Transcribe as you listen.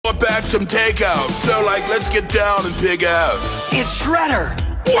back some takeout. So, like, let's get down and pig out. It's Shredder!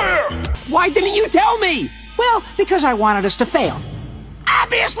 Where? Why didn't you tell me? Well, because I wanted us to fail.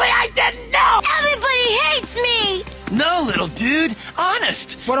 Obviously, I didn't know! Everybody hates me! No, little dude.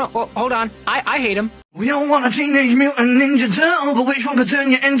 Honest. Hold on. I hate him. We all want a Teenage Mutant Ninja Turtle, but which one could turn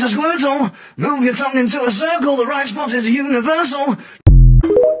you into Squirtle? Move your tongue into a circle, the right spot is universal.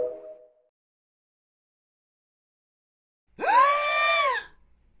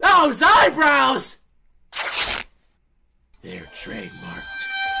 Those eyebrows! They're trademarked.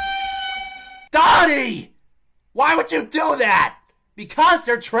 Dottie! Why would you do that? Because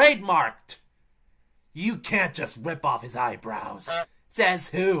they're trademarked. You can't just rip off his eyebrows. Says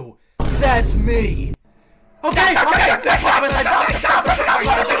who? Says me. Okay, I promise I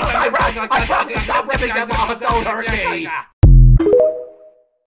stop ripping them off, don't hurt me.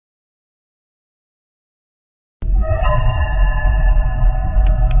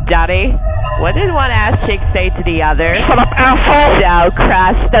 Daddy, what did one ass chick say to the other? Shut up, asshole! Thou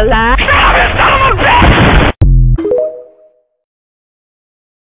crossed the line. Shut up, son of a bitch!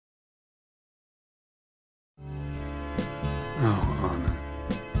 Oh, Anna.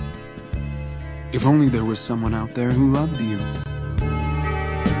 If only there was someone out there who loved you.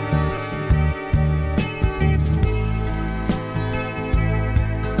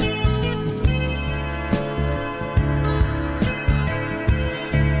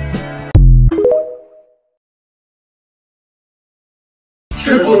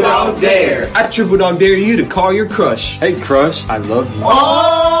 Triple dog dare. I triple dog dare you to call your crush. Hey, crush, I love you.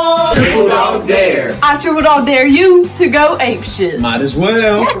 Oh! Triple dog dare. I triple dog dare you to go apeshit. Might as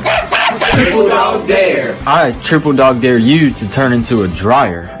well. Triple dog dare. I triple dog dare you to turn into a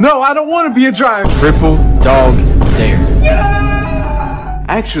dryer. No, I don't want to be a dryer. Triple dog dare. Yeah!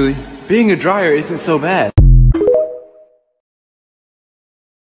 Actually, being a dryer isn't so bad.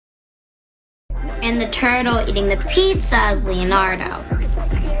 And the turtle eating the pizza is Leonardo.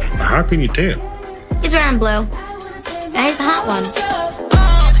 How can you tell? He's wearing blue. And he's the hot one.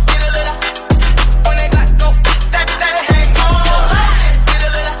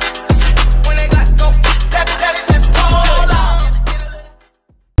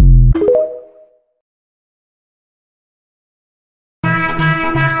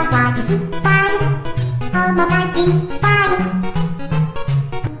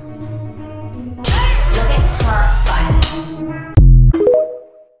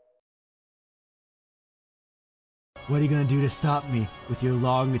 What are you gonna do to stop me with your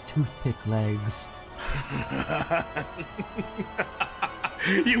long toothpick legs?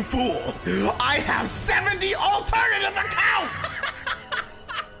 You fool! I have 70 alternative accounts!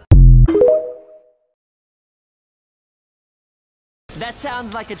 That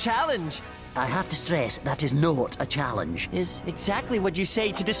sounds like a challenge. I have to stress, that is not a challenge. Is exactly what you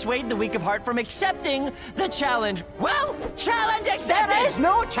say to dissuade the weak of heart from accepting the challenge. Well, challenge accepted! There is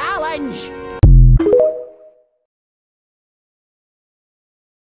no challenge!